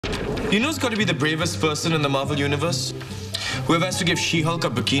You know who's got to be the bravest person in the Marvel Universe? Whoever has to give She-Hulk a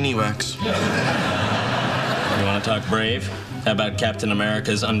bikini wax. You want to talk brave? How about Captain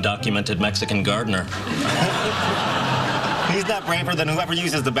America's undocumented Mexican gardener? He's not braver than whoever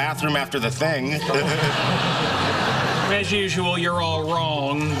uses the bathroom after the thing. As usual, you're all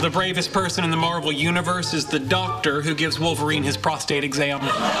wrong. The bravest person in the Marvel Universe is the doctor who gives Wolverine his prostate exam.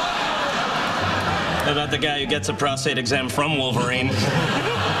 How about the guy who gets a prostate exam from Wolverine?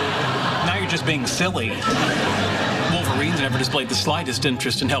 Now you're just being silly. Wolverine's never displayed the slightest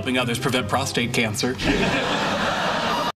interest in helping others prevent prostate cancer.